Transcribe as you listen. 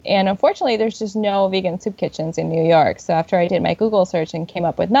And unfortunately, there's just no vegan soup kitchens in New York. So after I did my Google search and came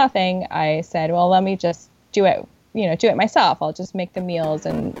up with nothing, I said, well, let me just do it myself. I'll just make the meals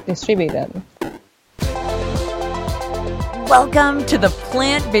and distribute them. Welcome to the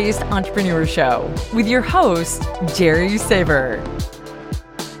Plant-Based Entrepreneur Show with your host, Jerry Saver.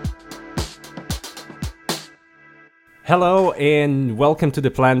 Hello and welcome to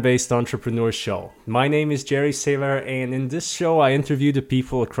the Plant-Based Entrepreneur Show. My name is Jerry Saver, and in this show I interview the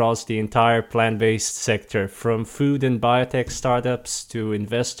people across the entire plant-based sector, from food and biotech startups to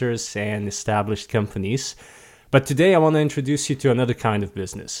investors and established companies. But today I want to introduce you to another kind of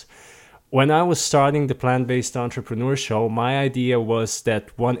business. When I was starting the Plant-Based Entrepreneur Show, my idea was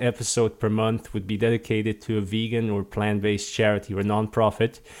that one episode per month would be dedicated to a vegan or plant-based charity or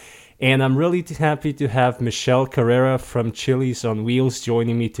nonprofit. And I'm really happy to have Michelle Carrera from Chili's on Wheels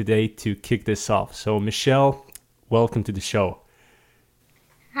joining me today to kick this off. So Michelle, welcome to the show.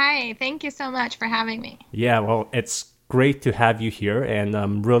 Hi, thank you so much for having me. Yeah, well, it's great to have you here, and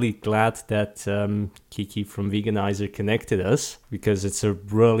I'm really glad that Kiki from Veganizer connected us, because it's a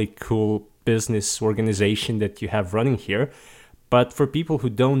really cool business organization that you have running here. But for people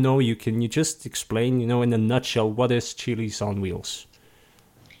who don't know you, can you just explain, in a nutshell, what is Chili's on Wheels?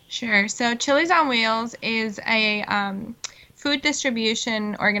 Sure. So Chili's on Wheels is a food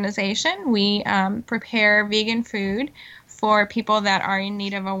distribution organization. We prepare vegan food for people that are in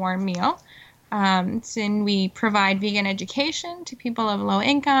need of a warm meal. And we provide vegan education to people of low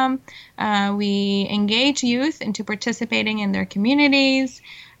income. We engage youth into participating in their communities.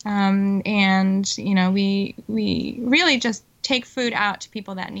 We really just take food out to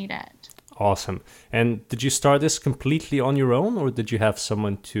people that need it. Awesome. And did you start this completely on your own, or did you have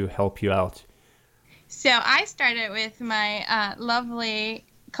someone to help you out? So I started with my lovely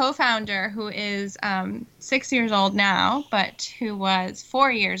co-founder, who is 6 years old now, but who was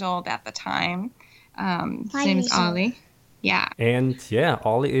 4 years old at the time. His name is Ollie. Yeah. And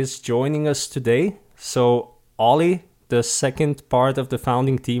Ollie is joining us today. So Ollie, the second part of the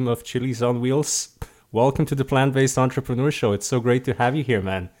founding team of Chili's on Wheels, welcome to the Plant-Based Entrepreneur Show. It's so great to have you here,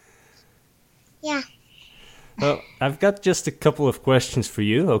 man. Yeah. Well, I've got just a couple of questions for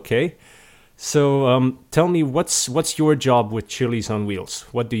you, okay? So tell me, what's your job with Chili's on Wheels?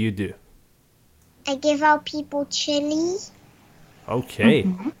 What do you do? I give out people chili. Okay.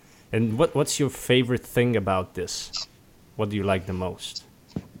 Mm-hmm. And what's your favorite thing about this? What do you like the most?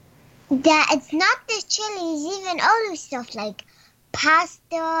 That it's not the chilies, even other stuff like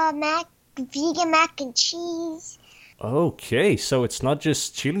pasta, vegan mac and cheese. Okay, so it's not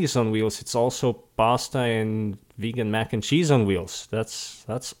just Chili's on Wheels, it's also pasta and vegan mac and cheese on wheels. That's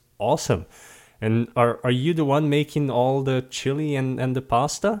awesome. And are you the one making all the chili and the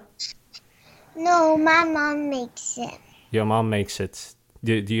pasta? No, my mom makes it. Your mom makes it.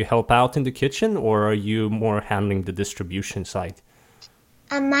 Do you help out in the kitchen, or are you more handling the distribution side?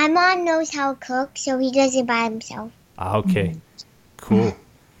 My mom knows how to cook, so he does it by himself. Okay, cool.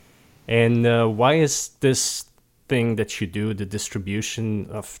 And why is this thing that you do, the distribution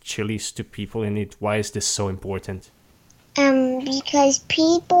of chilies to people in it, why is this so important? Because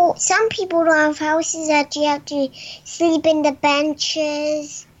some people don't have houses that you have to sleep in the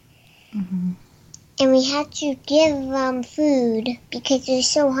benches. Mm-hmm. And we have to give food because they're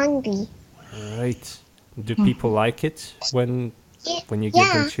so hungry. Right. Do people like it when you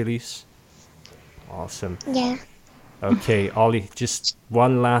give them chilies? Awesome. Yeah. Okay, Ollie, just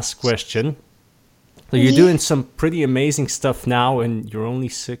one last question. So you're doing some pretty amazing stuff now, and you're only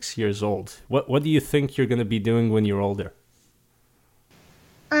 6 years old. What do you think you're going to be doing when you're older?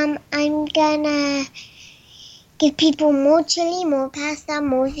 I'm gonna give people more chili, more pasta,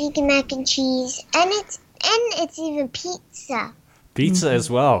 more vegan mac and cheese, and it's even pizza. Pizza as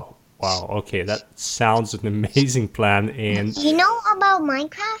well. Wow. Okay, that sounds an amazing plan. And you know about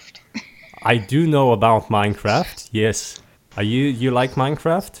Minecraft? I do know about Minecraft. Yes. You like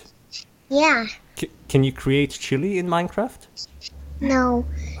Minecraft? Yeah. Can you create chili in Minecraft? No.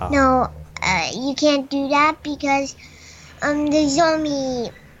 You can't do that because there's only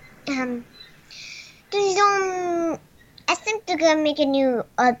I think they're gonna make a new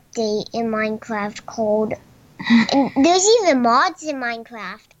update in Minecraft called, and there's even mods in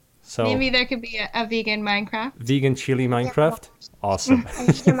Minecraft. So maybe there could be a vegan Minecraft. Vegan chili Minecraft? Awesome.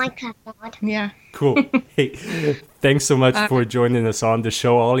 A vegan Minecraft mod. Yeah. Cool. Hey, thanks so much for joining us on the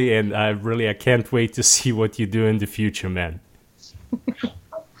show, Ollie, and I can't wait to see what you do in the future, man.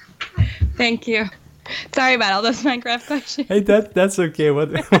 Thank you. Sorry about all those Minecraft questions. Hey, that's okay.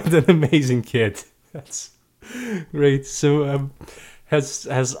 What an amazing kid. That's great. So,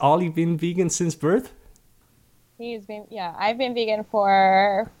 has Ollie been vegan since birth? I've been vegan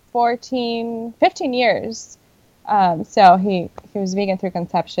for 15 years. So he was vegan through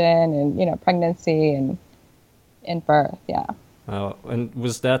conception and, pregnancy and birth. Yeah. And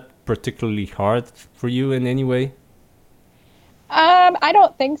was that particularly hard for you in any way? I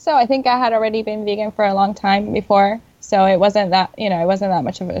don't think so. I think I had already been vegan for a long time before, so it wasn't that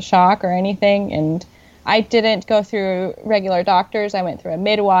much of a shock or anything. And I didn't go through regular doctors. I went through a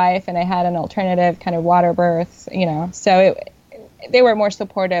midwife, and I had an alternative kind of water birth. So they were more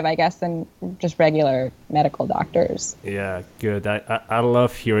supportive, I guess, than just regular medical doctors. Yeah, good. I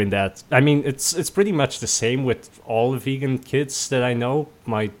love hearing that. I mean, it's pretty much the same with all vegan kids that I know,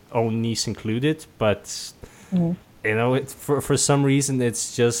 my own niece included. But for some reason,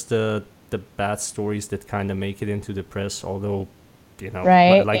 it's just the bad stories that kind of make it into the press. Although,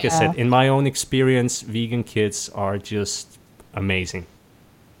 right, like I said, in my own experience, vegan kids are just amazing.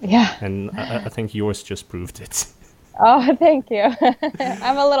 Yeah, and I think yours just proved it. Oh, thank you.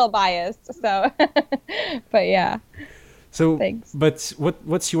 I'm a little biased, so, but yeah. So, thanks. But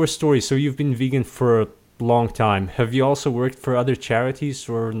what's your story? So you've been vegan for a long time. Have you also worked for other charities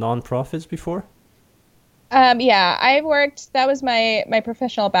or nonprofits before? Yeah, I worked. That was my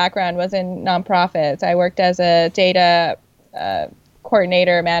professional background was in nonprofits. I worked as a data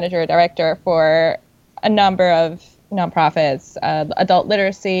coordinator, manager, director for a number of nonprofits, adult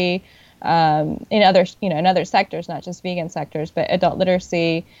literacy. In other sectors, not just vegan sectors, but adult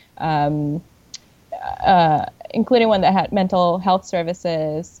literacy, including one that had mental health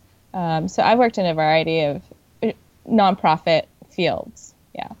services. So I've worked in a variety of nonprofit fields.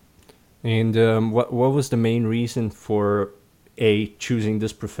 Yeah. And what was the main reason for A, choosing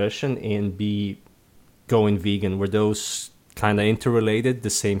this profession, and B, going vegan? Were those kind of interrelated the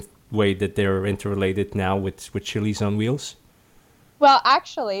same way that they're interrelated now with Chili's on Wheels? Well,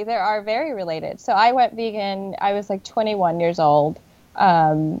 actually, they are very related. So I went vegan, I was like 21 years old.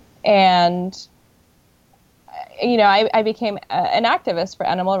 And, I became an activist for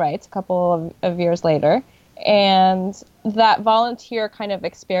animal rights a couple of years later. And that volunteer kind of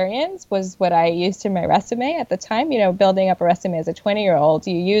experience was what I used in my resume at the time. Building up a resume as a 20-year-old,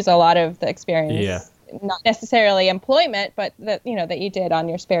 you use a lot of the experience. Yeah. Not necessarily employment, but that you did on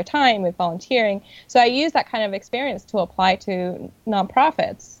your spare time with volunteering. So I use that kind of experience to apply to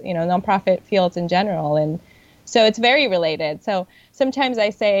nonprofits, nonprofit fields in general. And so it's very related. So sometimes I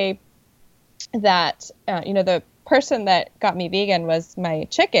say that, the person that got me vegan was my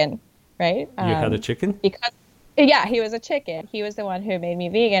chicken, right? You had a chicken? Because, yeah, he was a chicken. He was the one who made me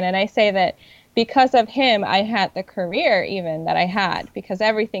vegan. And I say that because of him, I had the career even that I had, because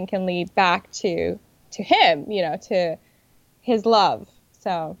everything can lead back to him, to his love.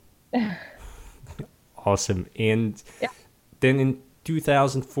 So awesome. And then in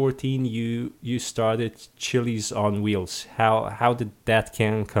 2014 you started Chili's on Wheels. How did that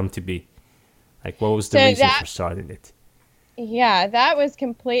come to be? Like, what was the reason for starting it? Yeah, that was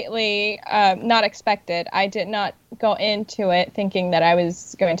completely not expected. I did not go into it thinking that I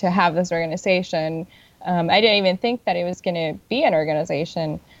was going to have this organization. I didn't even think that it was going to be an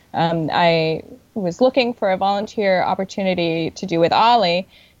organization. I was looking for a volunteer opportunity to do with Ollie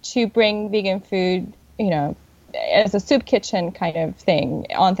to bring vegan food, as a soup kitchen kind of thing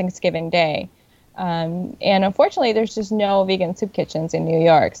on Thanksgiving Day. And unfortunately, there's just no vegan soup kitchens in New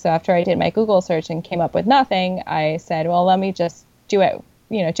York. So after I did my Google search and came up with nothing, I said, well, let me just do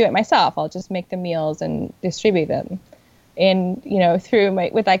it myself. I'll just make the meals and distribute them. And, through my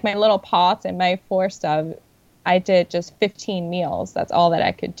little pots and my 4 stove, I did just 15 meals. That's all that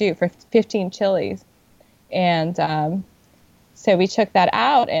I could do for 15 chilies. And so we took that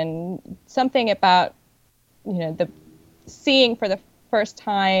out, and something about, the seeing for the first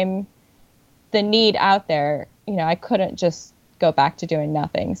time the need out there, I couldn't just go back to doing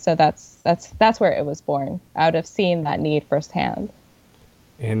nothing. So that's where it was born, out of seeing that need firsthand.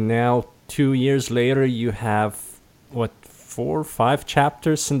 And now 2 years later, you have, 4 or 5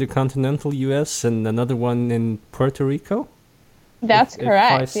 chapters in the continental U.S. and another one in Puerto Rico? That's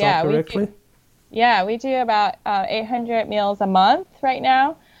correct. If I saw correctly? We do about 800 meals a month right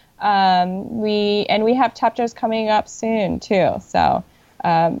now. We have chapters coming up soon too. So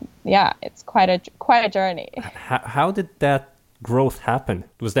it's quite a journey. How did that growth happen?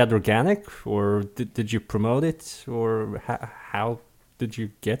 Was that organic, or did you promote it, or how did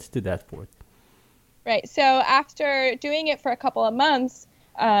you get to that point? Right. So after doing it for a couple of months,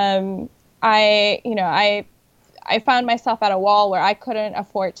 I found myself at a wall where I couldn't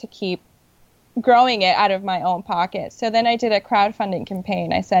afford to keep growing it out of my own pocket. So then I did a crowdfunding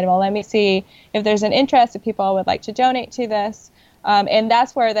campaign. I said, well, let me see if there's an interest, if people would like to donate to this. And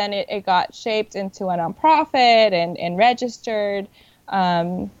that's where then it got shaped into a nonprofit and registered.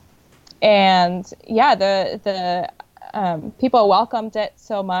 And yeah, the people welcomed it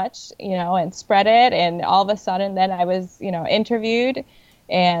so much, and spread it. And all of a sudden, then I was, interviewed,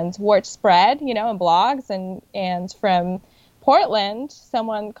 and word spread, in blogs. And from Portland,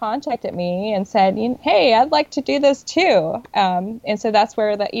 someone contacted me and said, "Hey, I'd like to do this too." And so that's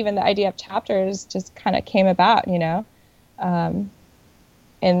where even the idea of chapters just kind of came about, and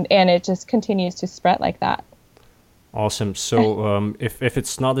it just continues to spread like that. Awesome. So if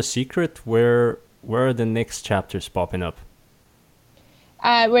it's not a secret, where are the next chapters popping up?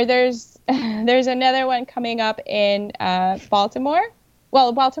 Where there's another one coming up in Baltimore.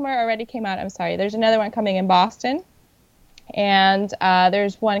 Well, Baltimore already came out. I'm sorry. There's another one coming in Boston, and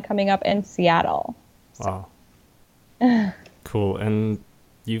there's one coming up in Seattle. Wow. Cool. And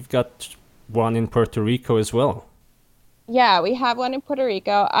you've got one in Puerto Rico as well. Yeah, we have one in Puerto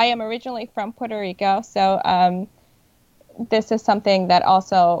Rico. I am originally from Puerto Rico, so this is something that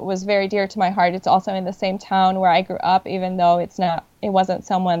also was very dear to my heart. It's also in the same town where I grew up, even though it wasn't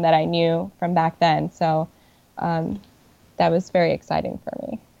someone that I knew from back then. So that was very exciting for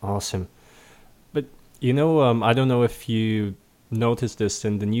me. Awesome. But, I don't know if you noticed this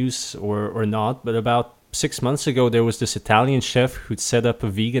in the news or not, but about 6 months ago, there was this Italian chef who'd set up a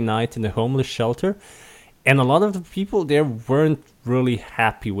vegan night in a homeless shelter. And a lot of the people there weren't really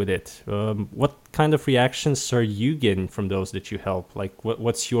happy with it. What kind of reactions are you getting from those that you help? Like,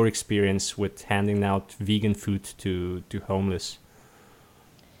 what's your experience with handing out vegan food to homeless?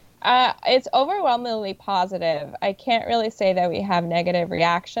 It's overwhelmingly positive. I can't really say that we have negative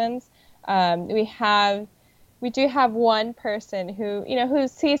reactions. We do have one person who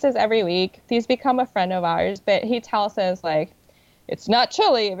sees us every week. He's become a friend of ours, but he tells us, like, it's not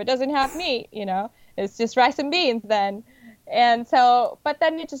chili if it doesn't have meat, It's just rice and beans then. And so, but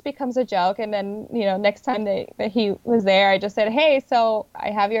then it just becomes a joke. And then, next time that he was there, I just said, "Hey, so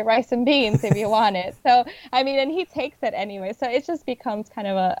I have your rice and beans if you want it." So, and he takes it anyway. So it just becomes kind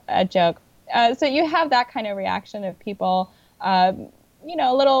of a joke. So you have that kind of reaction of people, a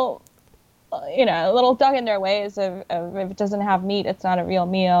little dug in their ways of if it doesn't have meat, it's not a real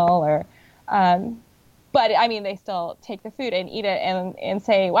meal, or, but they still take the food and eat it and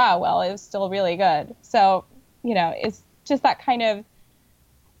say, "Wow, well, it was still really good." So, it's just that kind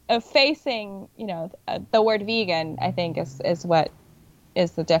of facing, the word vegan, I think is what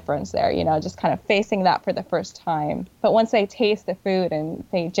is the difference there, just kind of facing that for the first time. But once they taste the food and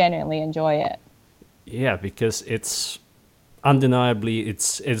they genuinely enjoy it. Yeah, because it's undeniably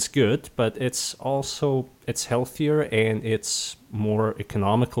it's good, but it's healthier and it's more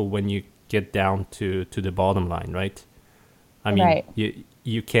economical when you get down to the bottom line, right? Right.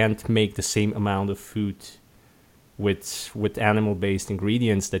 You can't make the same amount of food with animal-based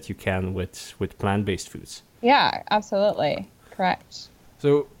ingredients that you can with plant-based foods. Yeah, absolutely. Correct.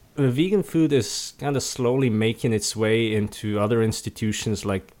 So vegan food is kind of slowly making its way into other institutions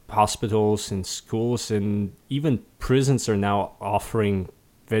like hospitals and schools, and even prisons are now offering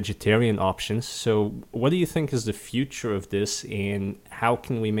vegetarian options. So what do you think is the future of this, and how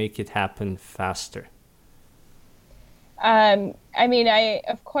can we make it happen faster? I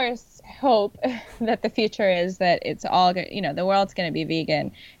of course hope that the future is that it's all, the world's going to be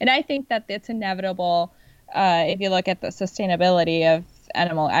vegan. And I think that it's inevitable if you look at the sustainability of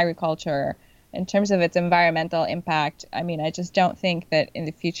animal agriculture in terms of its environmental impact. I just don't think that in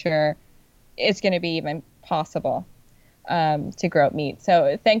the future it's going to be even possible to grow meat.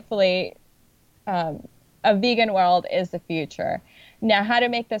 So thankfully, a vegan world is the future. Now, how to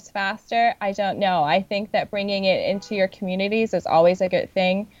make this faster, I don't know. I think that bringing it into your communities is always a good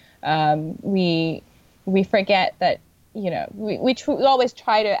thing. We forget that, we always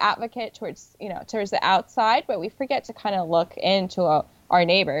try to advocate towards the outside, but we forget to kind of look into our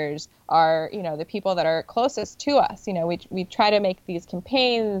neighbors, the people that are closest to us. We try to make these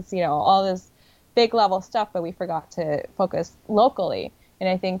campaigns, all this big level stuff, but we forgot to focus locally. And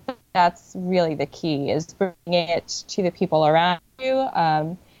I think that's really the key, is bringing it to the people around you,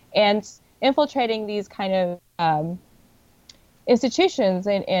 and infiltrating these kind of institutions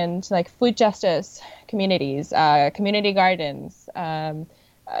and like food justice communities, community gardens,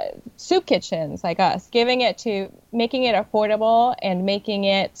 soup kitchens like us, making it affordable and making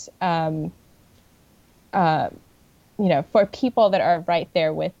it, for people that are right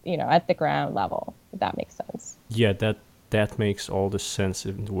there with, at the ground level, if that makes sense. Yeah, that makes all the sense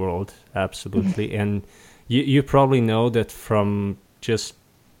in the world. Absolutely. And you probably know that from just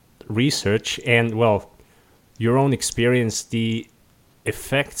research and, well, your own experience, the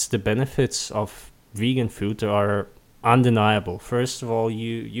effects, the benefits of vegan food are undeniable. First of all,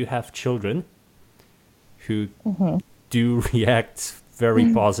 you have children who do react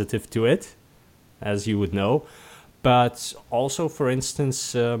very positive to it, as you would know. But also, for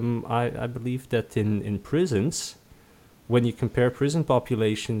instance, I believe that in prisons, when you compare prison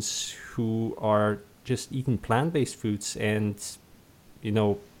populations who are just eating plant-based foods and,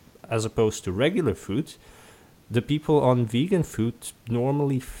 as opposed to regular food, the people on vegan food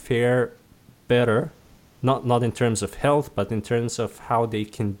normally fare better, not in terms of health, but in terms of how they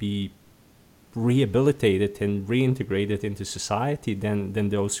can be rehabilitated and reintegrated into society than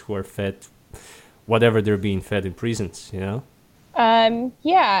those who are fed whatever they're being fed in prisons, Yeah,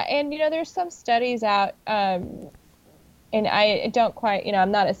 and there's some studies out, and I don't quite,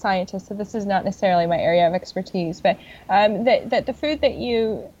 I'm not a scientist, so this is not necessarily my area of expertise, but that the food that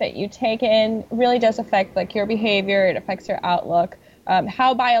you take in really does affect like your behavior, it affects your outlook,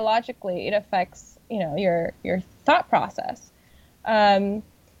 how biologically it affects, your thought process.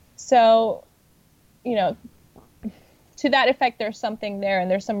 So, to that effect, there's something there,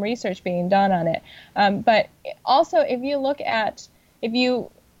 and there's some research being done on it. But also, if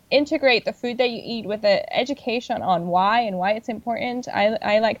you integrate the food that you eat with the education on why it's important,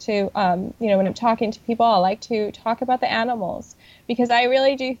 I like to, when I'm talking to people, I like to talk about the animals, because I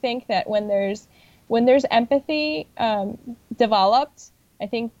really do think that when there's empathy developed, I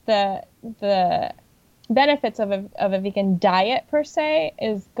think the benefits of a vegan diet per se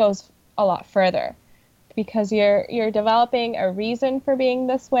goes a lot further, because you're developing a reason for being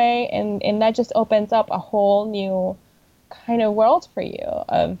this way, and that just opens up a whole new kind of world for you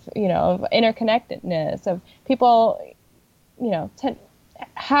of interconnectedness, of people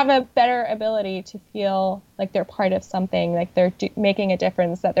have a better ability to feel like they're part of something, like they're making a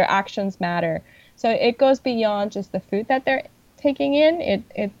difference, that their actions matter. So it goes beyond just the food that they're taking in.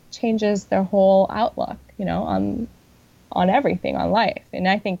 It changes their whole outlook, on everything, on life, and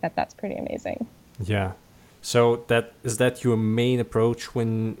I think that that's pretty amazing. Yeah. So is that your main approach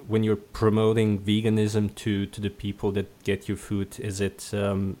when you're promoting veganism to the people that get your food? Is it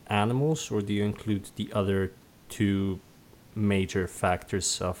animals, or do you include the other two major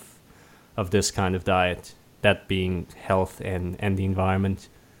factors of this kind of diet, that being health and the environment?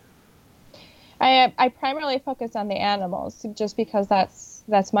 I primarily focus on the animals, just because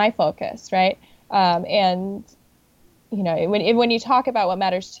that's my focus, right? And when you talk about what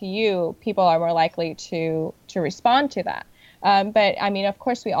matters to you, people are more likely to respond to that. But I mean, of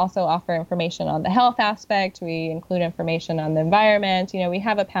course, we also offer information on the health aspect. We include information on the environment. We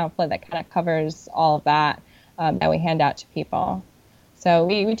have a pamphlet that kind of covers all of that that we hand out to people. So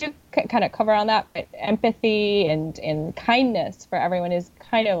we do kind of cover on that. But empathy and kindness for everyone is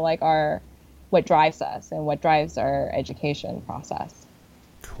kind of like what drives us and what drives our education process.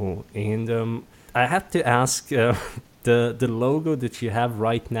 Cool. And I have to ask, the logo that you have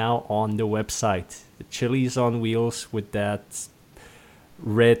right now on the website, the Chili's on Wheels with that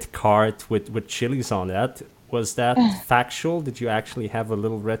red cart with chilies on that, was that factual? Did you actually have a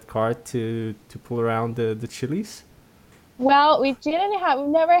little red cart to pull around the chilies? Well, we've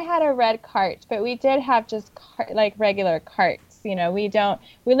never had a red cart, but we did have just like regular carts. We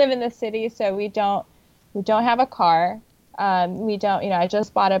live in the city, so we don't have a car. We don't, I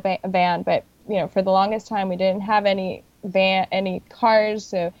just bought a van, but for the longest time, we didn't have any cars,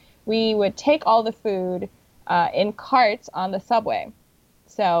 so we would take all the food in carts on the subway.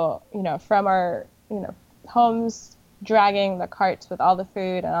 So, from our, homes, dragging the carts with all the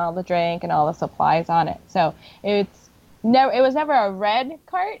food and all the drink and all the supplies on it. So it was never a red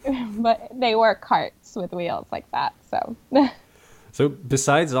cart, but they were carts with wheels like that. So. So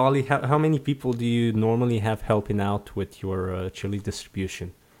besides Ollie, how many people do you normally have helping out with your chili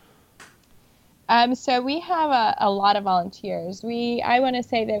distribution? So we have a lot of volunteers. I want to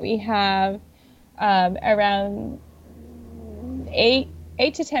say that we have around 8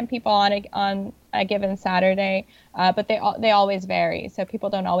 to 10 people on a given Saturday, but they always vary. So people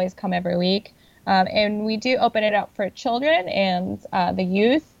don't always come every week. And we do open it up for children and the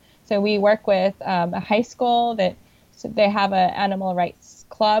youth. So we work with a high school so they have an animal rights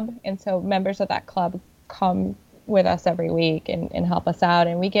club, and so members of that club come with us every week and help us out.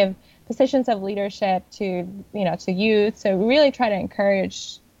 And we give positions of leadership to youth. So we really try to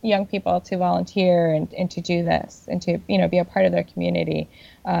encourage young people to volunteer and to do this and to be a part of their community.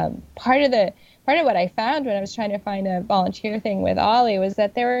 Part of what I found when I was trying to find a volunteer thing with Ollie was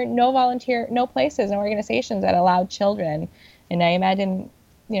that there were no places and organizations that allowed children, and I imagine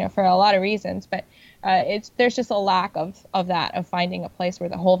for a lot of reasons, but there's just a lack of finding a place where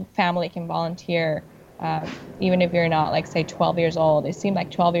the whole family can volunteer. Even if you're not, like, say, 12 years old. It seemed like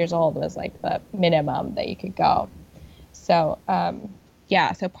 12 years old was like the minimum that you could go. So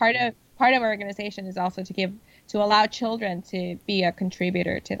so part of our organization is also to allow children to be a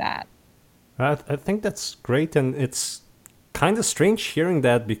contributor to that. I think that's great, and it's kind of strange hearing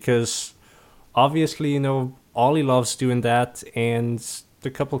that, because obviously, Ollie loves doing that, and the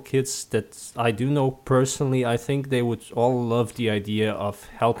couple kids that I do know personally, I think they would all love the idea of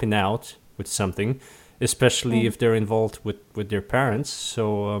helping out with something, especially if they're involved with their parents.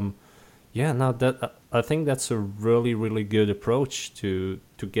 So I think that's a really, really good approach to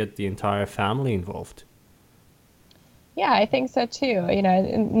get the entire family involved. Yeah, I think so too.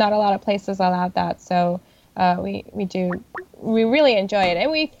 Not a lot of places allow that, so we really enjoy it,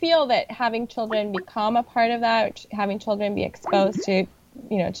 and we feel that having children become a part of that, having children be exposed to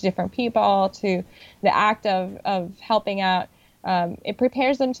to different people, to the act of helping out, it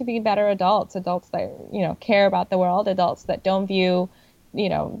prepares them to be better adults that care about the world, adults that don't view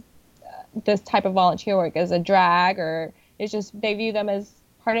this type of volunteer work as a drag, or it's just they view them as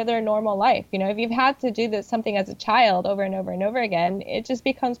part of their normal life. If you've had to do something as a child over and over and over again, it just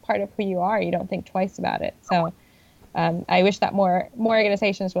becomes part of who you are. You don't think twice about it. So I wish that more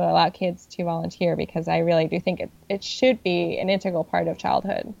organizations would allow kids to volunteer, because I really do think it should be an integral part of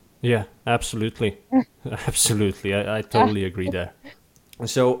childhood. Yeah, absolutely. Absolutely. I totally agree there.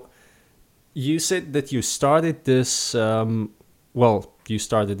 So you said that you started this, you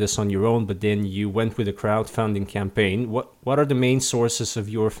started this on your own, but then you went with a crowdfunding campaign. What are the main sources of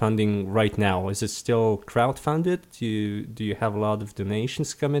your funding right now? Is it still crowdfunded? Do you have a lot of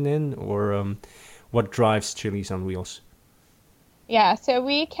donations coming in, or what drives Chilies on Wheels? Yeah, so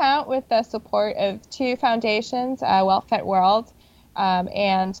we count with the support of two foundations, Well-Fed World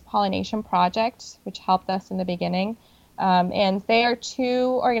and Pollination Project, which helped us in the beginning. And they are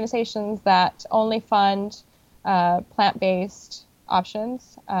two organizations that only fund plant-based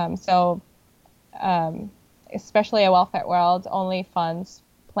options. Especially a Well-Fed World only funds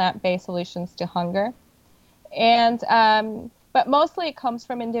plant-based solutions to hunger. And but mostly it comes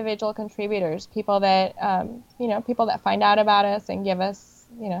from individual contributors, people that people that find out about us and give us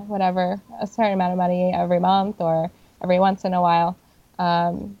whatever, a certain amount of money every month or every once in a while.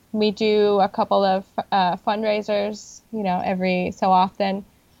 We do a couple of fundraisers every so often,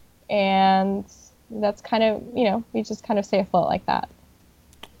 and that's kind of we just kind of stay afloat like that.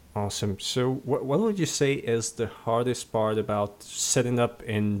 Awesome. So what would you say is the hardest part about setting up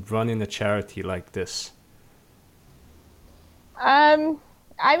and running a charity like this?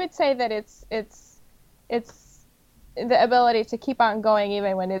 I would say that it's the ability to keep on going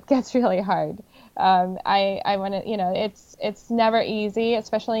even when it gets really hard. I want to, it's never easy,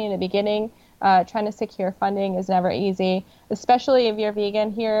 especially in the beginning. Trying to secure funding is never easy, especially if you're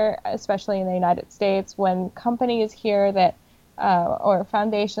vegan here, especially in the United States. When companies hear that, or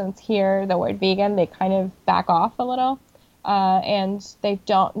foundations hear the word vegan, they kind of back off a little, and they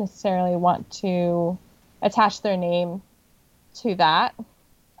don't necessarily want to attach their name to that.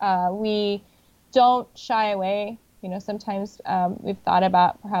 We don't shy away. Sometimes we've thought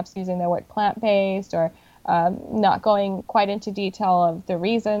about perhaps using the word plant-based, or not going quite into detail of the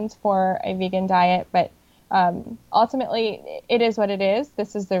reasons for a vegan diet, but ultimately it is what it is.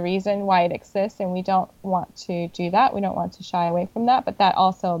 This is the reason why it exists, and we don't want to do that. We don't want to shy away from that, but that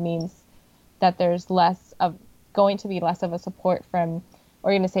also means that there's going to be less of a support from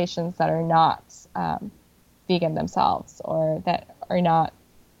organizations that are not vegan themselves, or that are not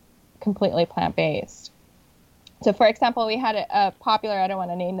completely plant-based. So, for example, we had a popular, I don't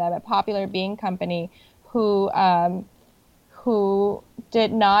want to name them, a popular bean company who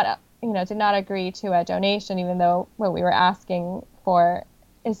did not agree to a donation, even though what we were asking for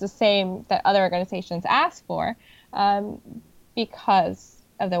is the same that other organizations ask for, because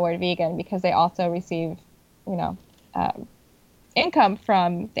of the word vegan, because they also receive, income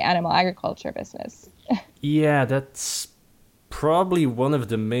from the animal agriculture business. Yeah, that's probably one of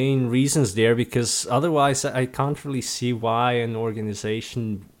the main reasons there, because otherwise I can't really see why an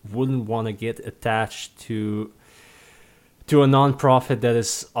organization wouldn't want to get attached to a nonprofit that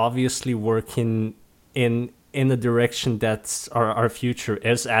is obviously working in a direction that our future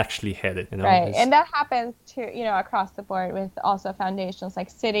is actually headed. Right, and that happens to across the board with also foundations like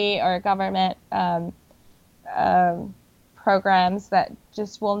city or government programs that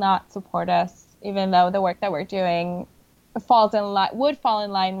just will not support us, even though the work that we're doing would fall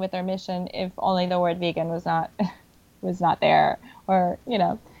in line with our mission if only the word vegan was not there, or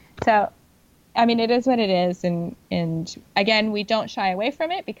so I mean, it is what it is, and again, we don't shy away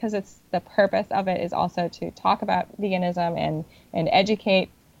from it, because it's the purpose of it is also to talk about veganism and educate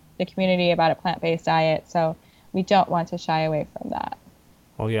the community about a plant-based diet, so we don't want to shy away from that.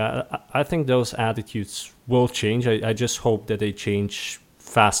 Oh yeah, I think those attitudes will change. I just hope that they change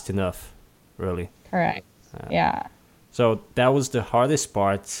fast enough, really. Correct. Yeah. So that was the hardest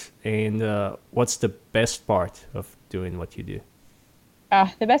part. And what's the best part of doing what you do?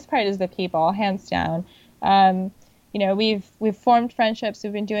 The best part is the people, hands down. We've formed friendships.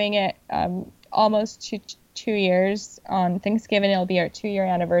 We've been doing it almost 2 years. On Thanksgiving, it'll be our 2-year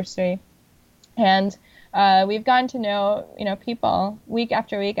anniversary, and we've gotten to know people week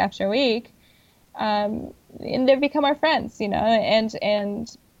after week after week, and they've become our friends,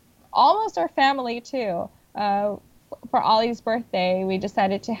 and almost our family too. For Ollie's birthday, we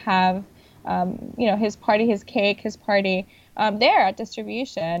decided to have his party, his cake, his party. There at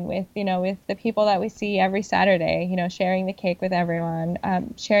distribution with the people that we see every Saturday, sharing the cake with everyone,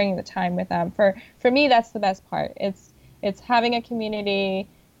 sharing the time with them. For me, that's the best part. It's having a community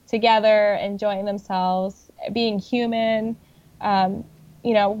together, enjoying themselves, being human,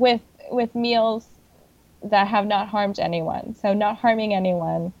 with meals that have not harmed anyone. So not harming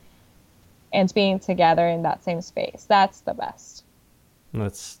anyone and being together in that same space. That's the best.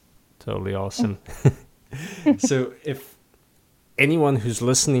 That's totally awesome. So if anyone who's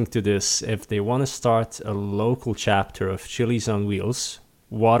listening to this, if they want to start a local chapter of Chili's on Wheels,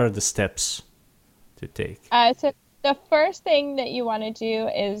 what are the steps to take? So the first thing that you want to do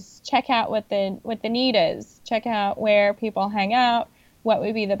is check out what the need is. Check out where people hang out, what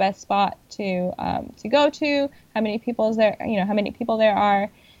would be the best spot to go to, how many people there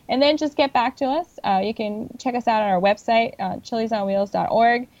are, and then just get back to us. You can check us out on our website,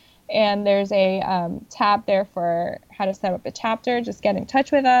 chilisonwheels.org. And there's a tab there for how to set up a chapter. Just get in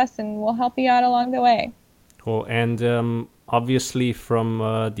touch with us, and we'll help you out along the way. Cool. And obviously from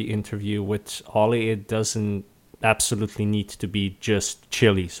the interview with Ollie, it doesn't absolutely need to be just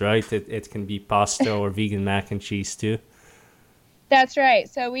Chili's, right? It can be pasta or vegan mac and cheese too. That's right.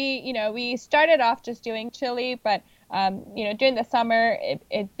 So we started off just doing chili, but during the summer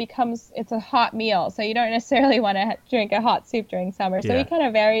it's a hot meal, so you don't necessarily want to drink a hot soup during summer. So we kind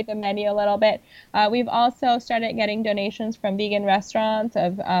of varied the menu a little bit. We've also started getting donations from vegan restaurants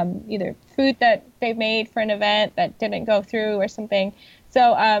of either food that they've made for an event that didn't go through or something.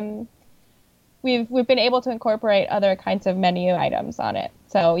 So we've been able to incorporate other kinds of menu items on it.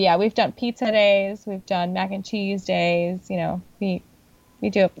 So yeah, we've done pizza days, we've done mac and cheese days. We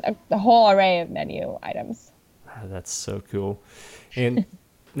do a whole array of menu items. That's so cool. And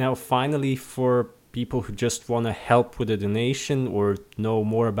now finally, for people who just want to help with a donation or know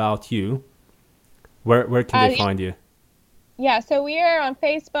more about you, where can they find you? Yeah, so we are on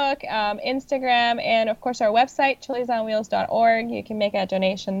Facebook, Instagram, and of course our website, chilisonwheels.org. You can make a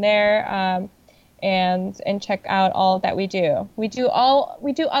donation there, and check out all that we do. We do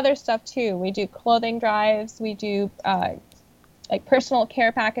other stuff too. We do clothing drives. We do like personal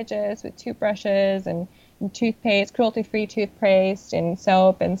care packages with toothbrushes and toothpaste, cruelty-free toothpaste and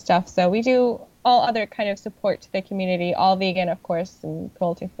soap and stuff. So we do all other kind of support to the community, all vegan, of course, and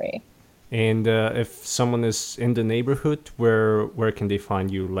cruelty-free. And if someone is in the neighborhood, where can they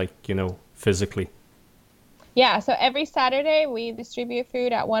find you, physically? Yeah, so every Saturday we distribute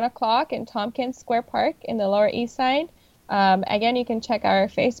food at 1 o'clock in Tompkins Square Park in the Lower East Side. Again, you can check our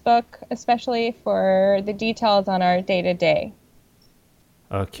Facebook, especially for the details on our day-to-day.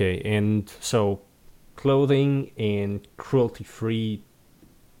 Okay, and so clothing and cruelty-free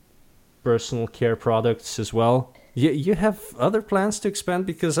personal care products as well. You have other plans to expand,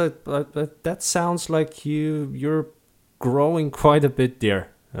 because that sounds like you're growing quite a bit there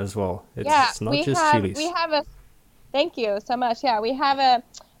as well. It's not just Chili's. Thank you so much. Yeah, we have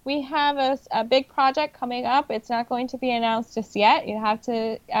a big project coming up. It's not going to be announced just yet. You have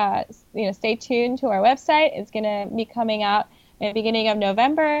to stay tuned to our website. It's going to be coming out at the beginning of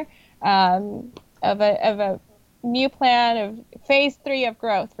November. Of a new plan of phase 3 of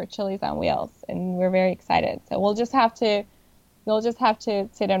growth for Chili's on Wheels, and we're very excited. So we'll just have to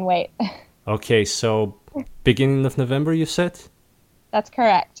sit and wait. Okay, so beginning of November, you said? That's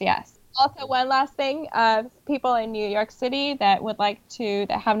correct. Yes. Also, one last thing: people in New York City that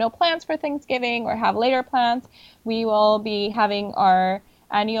have no plans for Thanksgiving or have later plans, we will be having our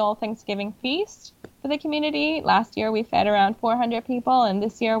annual Thanksgiving feast for the community. Last year we fed around 400 people, and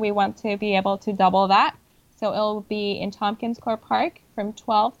this year we want to be able to double that. So it'll be in Tompkins Square Park from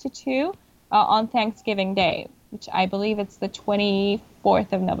 12 to 2 on Thanksgiving Day, which I believe it's the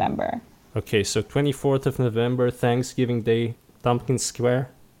 24th of November. Okay, so 24th of November, Thanksgiving Day, Tompkins Square.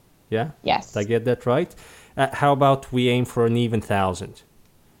 Yeah? Yes. Did I get that right? How about we aim for an even 1,000?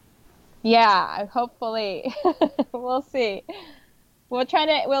 Yeah, hopefully. We'll see. We'll try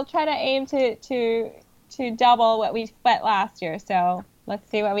to aim to double what we spent last year. So let's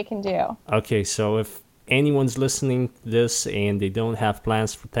see what we can do. Okay, so if anyone's listening to this and they don't have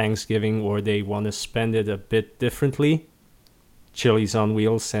plans for Thanksgiving or they want to spend it a bit differently, Chili's on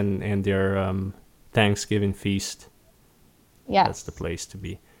Wheels and their Thanksgiving feast. Yes. That's the place to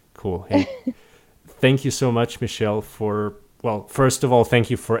be. Cool. Hey, thank you so much, Michelle, first of all, thank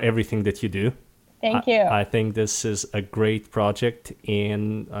you for everything that you do. Thank you. I think this is a great project,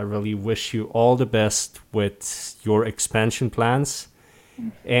 and I really wish you all the best with your expansion plans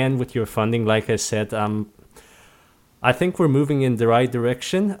and with your funding. Like I said, I think we're moving in the right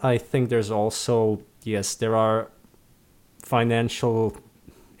direction. I think there's also, yes, there are financial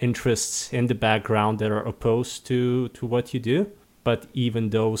interests in the background that are opposed to what you do, but even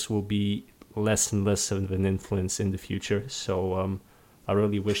those will be less and less of an influence in the future. So I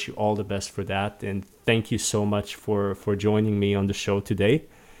really wish you all the best for that, and thank you so much for joining me on the show today.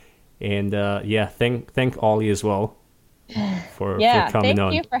 And thank Ollie as well for coming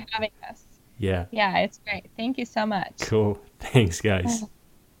on. Thank you for having us. Yeah, it's great. Thank you so much. Cool. Thanks, guys.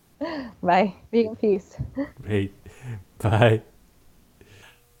 Bye. Vegan peace. Great. Bye.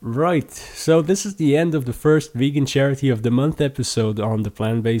 Right, so this is the end of the first Vegan Charity of the Month episode on the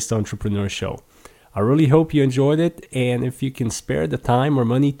Plant-Based Entrepreneur Show. I really hope you enjoyed it, and if you can spare the time or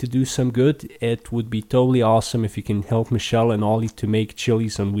money to do some good, it would be totally awesome if you can help Michelle and Ollie to make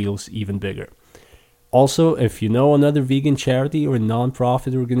Chili's on Wheels even bigger. Also, if you know another vegan charity or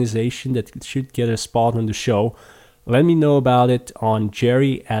non-profit organization that should get a spot on the show, let me know about it on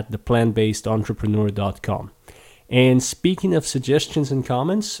jerry@theplantbasedentrepreneur.com. And speaking of suggestions and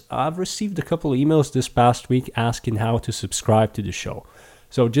comments, I've received a couple of emails this past week asking how to subscribe to the show.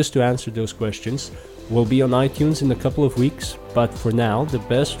 So just to answer those questions, we'll be on iTunes in a couple of weeks, but for now, the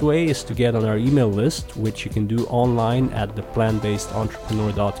best way is to get on our email list, which you can do online at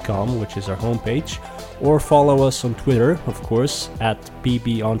theplantbasedentrepreneur.com, which is our homepage, or follow us on Twitter, of course, at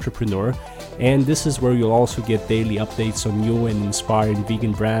 @pbentrepreneur. And this is where you'll also get daily updates on new and inspiring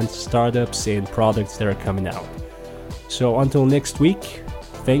vegan brands, startups, and products that are coming out. So until next week,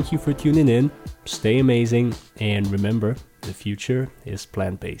 thank you for tuning in, stay amazing, and remember, the future is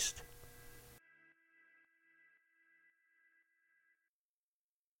plant-based.